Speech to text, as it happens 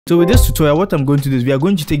So with this tutorial, what I'm going to do is we are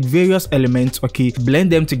going to take various elements, okay,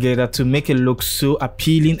 blend them together to make it look so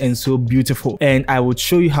appealing and so beautiful. And I would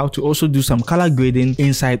show you how to also do some color grading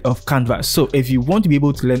inside of Canva. So if you want to be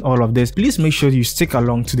able to learn all of this, please make sure you stick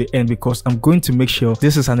along to the end, because I'm going to make sure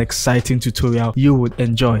this is an exciting tutorial you would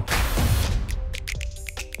enjoy.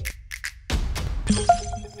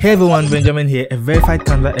 Hey everyone, Benjamin here, a verified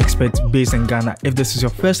Canva expert based in Ghana. If this is your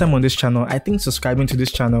first time on this channel, I think subscribing to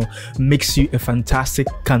this channel makes you a fantastic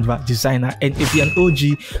Canva designer. And if you're an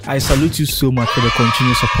OG, I salute you so much for the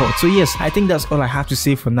continued support. So yes, I think that's all I have to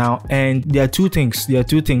say for now. And there are two things,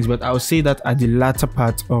 but I'll say that at the latter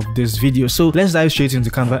part of this video. So let's dive straight into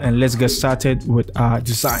Canva and let's get started with our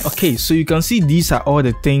design. Okay, so you can see these are all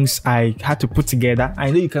the things I had to put together. I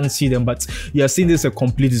know you can't see them, but you are seeing this a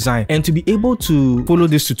complete design. And to be able to follow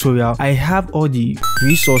this tutorial, I have all the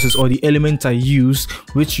resources or the elements I use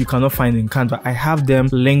which you cannot find in Canva. I have them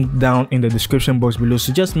linked down in the description box below,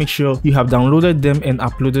 so just make sure you have downloaded them and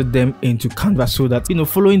uploaded them into Canva so that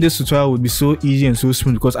following this tutorial would be so easy and so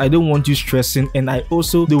smooth, because I don't want you stressing and I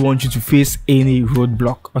also don't want you to face any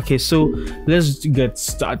roadblock. Okay, so let's get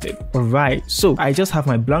started. All right, so I just have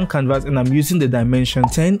my blank canvas and I'm using the dimension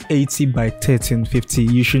 1080 by 1350.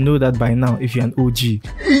 You should know that by now if you're an OG.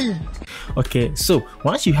 Okay, so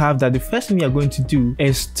once you have that, the first thing we are going to do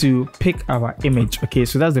is to pick our image. Okay,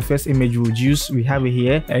 so that's the first image we would use. We have it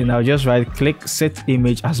here, and I'll just right click, set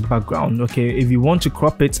image as background. Okay, if you want to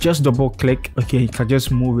crop it, just double click. Okay, you can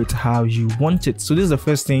just move it how you want it. So this is the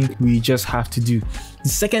first thing we just have to do. The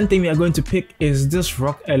second thing we are going to pick is this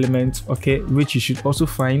rock element, okay, which you should also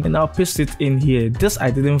find, and I'll paste it in here. This I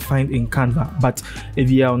didn't find in Canva, but if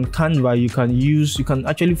you are on Canva, you can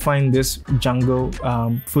actually find this jungle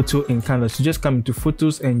photo in Canva. So just come into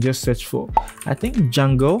photos and just search for, I think,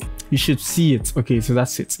 jungle. You should see it. Okay, so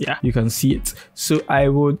that's it. Yeah, you can see it. So I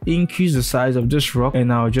would increase the size of this rock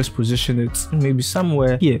and I'll just position it maybe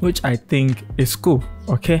somewhere here, which I think is cool.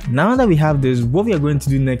 Okay, now that we have this, what we are going to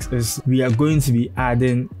do next is we are going to be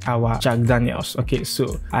adding our Jack Daniels. Okay,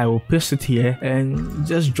 so I will paste it here and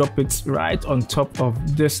just drop it right on top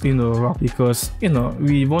of this rock, because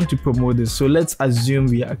we want to promote this. So let's assume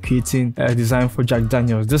we are creating a design for Jack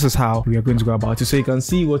Daniels. This is how we are going to go about it. So you can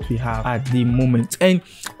see what we have at the moment, and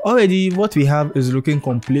already what we have is looking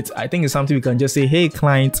complete. I think it's something we can just say, hey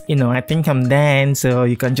client, I think I'm done, so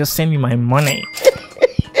you can just send me my money.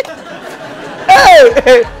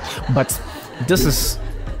 But this is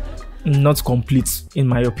not complete in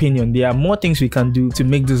my opinion. There are more things we can do to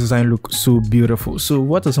make this design look so beautiful. So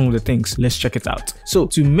what are some of the things? Let's check it out. So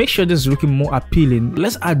to make sure this is looking more appealing,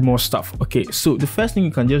 let's add more stuff. Okay, so the first thing you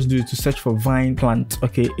can just do is to search for vine plant,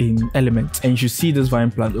 okay, in elements, and you should see this vine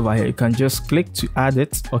plant over here. You can just click to add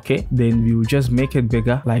it. Okay, then we will just make it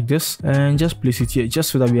bigger like this and just place it here, just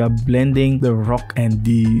so that we are blending the rock and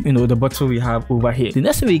the the bottle we have over here. The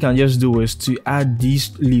next thing we can just do is to add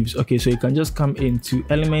these leaves. Okay, so you can just come into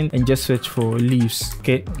element and just search for leaves.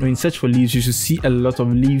 Okay, when you search for leaves, you should see a lot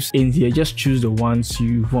of leaves in here. Just choose the ones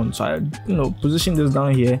you want. So I position this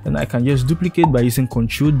down here, and I can just duplicate by using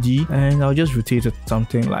Ctrl D, and I'll just rotate it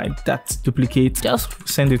something like that. Duplicate, just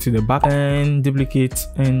send it to the back, and duplicate,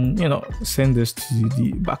 and send this to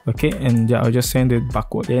the back. Okay, and I'll just send it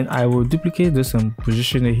backward. Then I will duplicate this and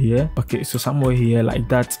position it here. Okay, so somewhere here like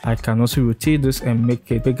that. I can also rotate this and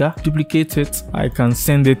make it bigger. Duplicate it, I can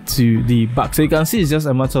send it to the back. So you can see it's just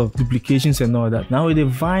a matter of duplications and all that. Now with the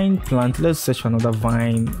vine plant, let's search for another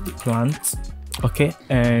vine plant. Okay,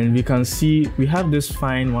 and we can see we have this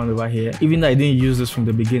fine one over here, even though I didn't use this from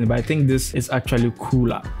the beginning, but I think this is actually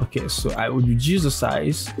cooler. Okay, so I would reduce the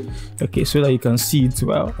size, okay, so that you can see it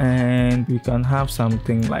well, and we can have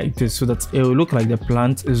something like this so that it will look like the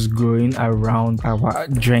plant is growing around our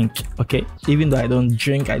drink. Okay, even though I don't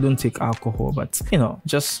drink, I don't take alcohol, but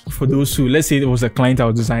just for those who, let's say it was a client I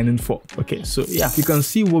was designing for. Okay, so yeah, you can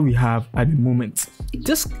see what we have at the moment.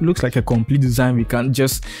 This looks like a complete design we can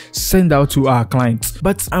just send out to our clients.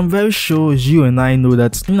 But I'm very sure you and I know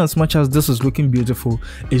that in as much as this is looking beautiful,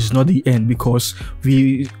 it's not the end, because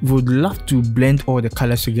we would love to blend all the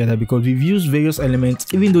colors together, because we've used various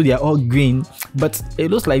elements, even though they are all green, but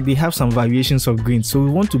it looks like they have some variations of green. So we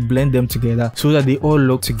want to blend them together so that they all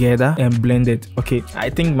look together and blended. Okay, I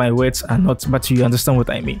think my words are not, but you understand what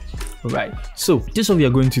I mean. Alright, so this is what we are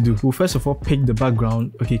going to do. We'll first of all pick the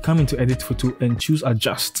background. Okay, come into edit photo and choose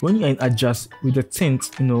adjust. When you're in adjust, with the tint,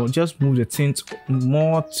 just move the tint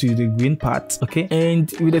more to the green part. Okay,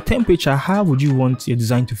 and with the temperature, how would you want your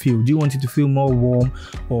design to feel? Do you want it to feel more warm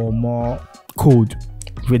or more cold?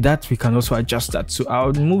 With that, we can also adjust that. So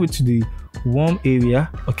I'll move it to the warm area.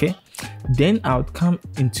 Okay, then I'll come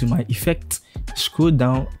into my effect scroll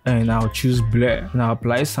down and I'll choose blur and I'll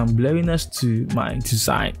apply some blurriness to my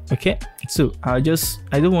design. Okay, so I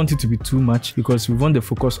don't want it to be too much because we want the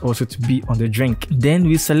focus also to be on the drink. Then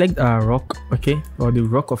we select our rock, okay, or the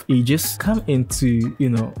rock of ages, come into, you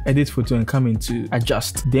know, edit photo and come into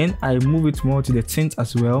adjust. Then I move it more to the tint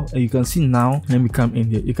as well, and you can see now, let me come in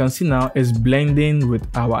here, you can see now it's blending with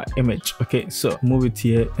our image. Okay, so move it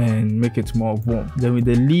here and make it more warm. Then with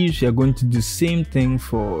the leaves, you're going to do the same thing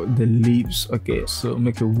for the leaves. Okay, so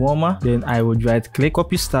make it warmer. Then I would right click,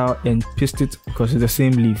 copy style, and paste it because it's the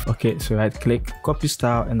same leaf. Okay, so right click, copy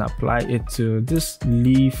style, and apply it to this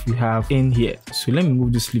leaf we have in here. So let me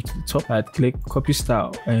move this leaf to the top. Right click, copy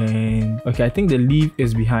style, and okay, I think the leaf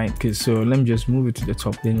is behind. Okay, so let me just move it to the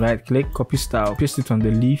top. Then right click, copy style, paste it on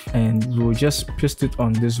the leaf, and we'll just paste it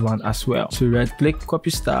on this one as well. So right click, copy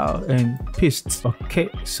style, and paste. Okay,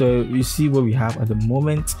 so you see what we have at the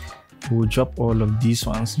moment. We'll drop all of these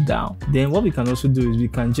ones down. Then what we can also do is we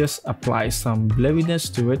can just apply some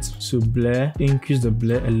blurriness to it. So blur, increase the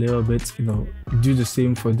blur a little bit, you know, do the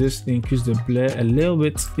same for this, increase the blur a little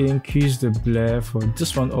bit, increase the blur for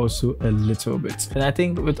this one also a little bit. And I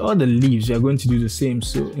think with all the leaves you're going to do the same.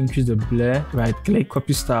 So increase the blur, right click,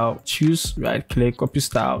 copy style, choose, right click, copy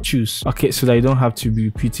style, choose. Okay, so that you don't have to be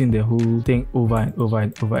repeating the whole thing over and over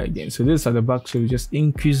and over again. So this is at the back, so we just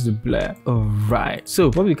increase the blur. All right, so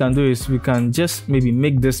what we can do is we can just maybe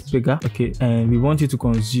make this bigger. Okay, and we want it to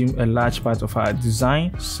consume a large part of our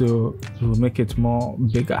design, so we'll make it more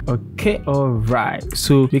bigger. Okay, all right,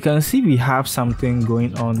 so we can see we have something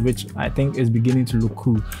going on which I think is beginning to look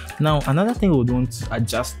cool. Now another thing we would want to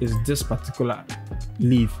adjust is this particular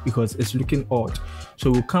leaf because it's looking odd, so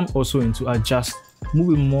we'll come also into adjust,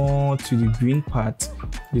 moving more to the green part.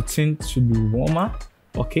 The tint should be warmer.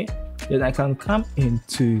 Okay, then I can come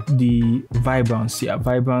into the vibrance here,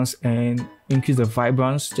 vibrance, and increase the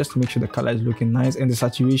vibrance just to make sure the color is looking nice, and the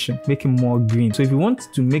saturation, make it more green. So if you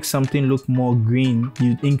want to make something look more green,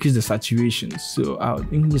 you increase the saturation. So I'll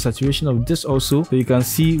increase the saturation of this also, so you can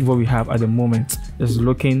see what we have at the moment. It's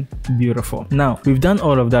looking beautiful. Now we've done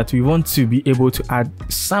all of that. We want to be able to add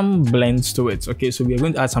some blends to it. Okay, so we are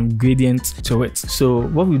going to add some gradient to it. So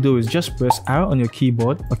what we do is just press R on your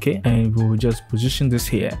keyboard, okay, and we'll just position this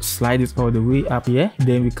here, slide it all the way up here.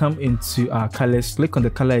 Then we come into our colors, click on the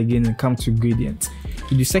color again, and come to gradient.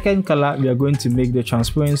 With the second color, we are going to make the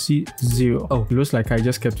transparency 0. Oh, it looks like I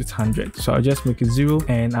just kept it 100, so I'll just make it 0,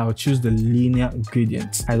 and I'll choose the linear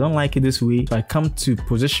gradient. I don't like it this way, so I come to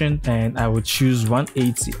position and I will choose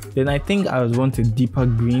 180. Then I think I would want a deeper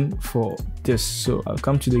green for this, so I'll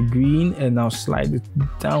come to the green and I'll slide it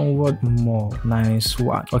downward more. Nice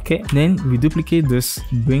one. Okay, then we duplicate this,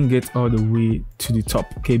 bring it all the way to the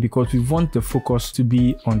top. Okay, because we want the focus to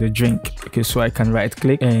be on the drink. Okay, so I can right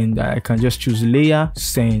click and I can just choose layer,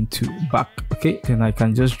 send to back. Okay, then I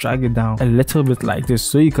can just drag it down a little bit like this,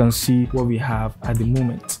 so you can see what we have at the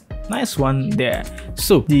moment. Nice one there.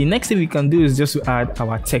 So the next thing we can do is just to add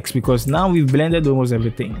our text, because now we've blended almost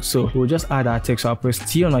everything. So we'll just add our text. So I'll press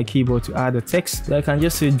T on my keyboard to add the text. Then I can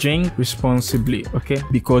just say drink responsibly, okay,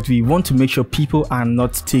 because we want to make sure people are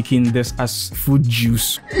not taking this as fruit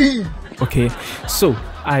juice. Okay, so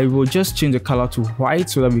I will just change the color to white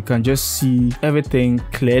so that we can just see everything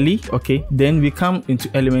clearly. Okay, then we come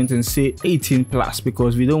into element and say 18 plus,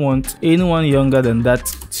 because we don't want anyone younger than that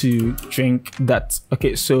to drink that.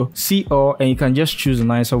 Okay, so see all, and you can just choose the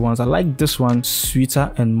nicer ones. I like this one,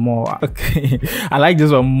 sweeter and more. Okay, I like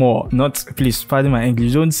this one more. Not, please pardon my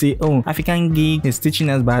English, don't say, oh, African Geek is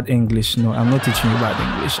teaching us bad English. No, I'm not teaching you bad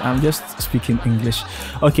English, I'm just speaking English.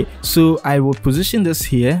 Okay, so I will position this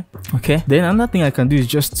here. Okay, then another thing I can do is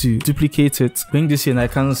just to duplicate it, bring this in. I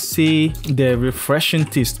can say the refreshing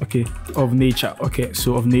taste, okay, of nature. Okay,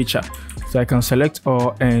 so of nature, so I can select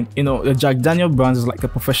all, and you know, the Jack Daniel brand is like a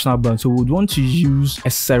professional brand, so we would want to use a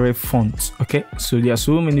serif font. Okay, so there are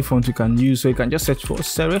so many fonts you can use, so you can just search for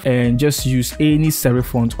serif and just use any serif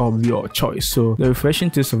font of your choice. So the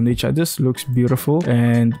refreshing taste of nature, this looks beautiful,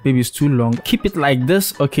 and maybe it's too long, keep it like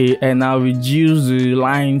this. Okay, and I'll reduce the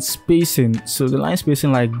line spacing, so the line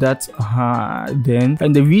spacing like that. Then,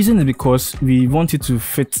 and the reason is because we want it to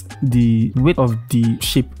fit the width of the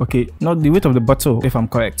shape. Okay, not the width of the bottle, if I'm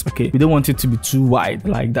correct. Okay, we don't want it to be too wide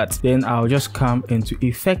like that. Then I'll just come into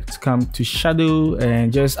effect, come to shadow,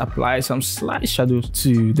 and just apply some slight shadows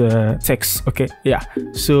to the text. Okay, yeah,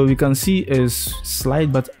 so we can see is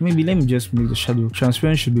slight, but maybe let me just make the shadow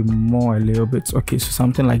transparent, should be more a little bit. Okay, so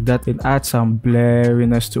something like that, and add some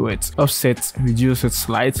blurriness to it, offset, reduce it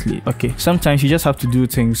slightly. Okay, sometimes you just have to do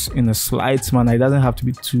things in a slight manner, it doesn't have have to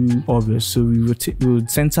be too obvious. So we would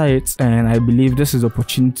center it, and I believe this is the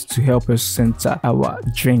opportunity to help us center our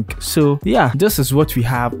drink. So yeah, this is what we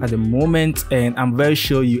have at the moment, and I'm very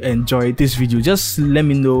sure you enjoyed this video. Just let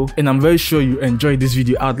me know, and I'm very sure you enjoyed this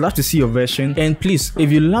video. I'd love to see your version. And please,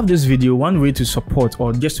 if you love this video, one way to support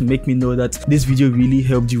or just to make me know that this video really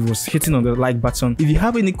helped you was hitting on the like button. If you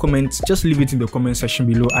have any comments, just leave it in the comment section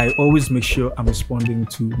below. I always make sure I'm responding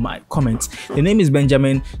to my comments. The name is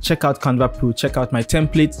Benjamin. Check out Canva Pro, check out my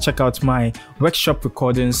templates, check out my workshop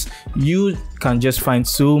recordings. You can just find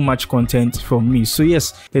so much content from me. So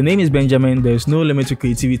yes, the name is Benjamin. There's no limit to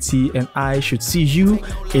creativity, and I should see you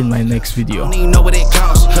in my next video.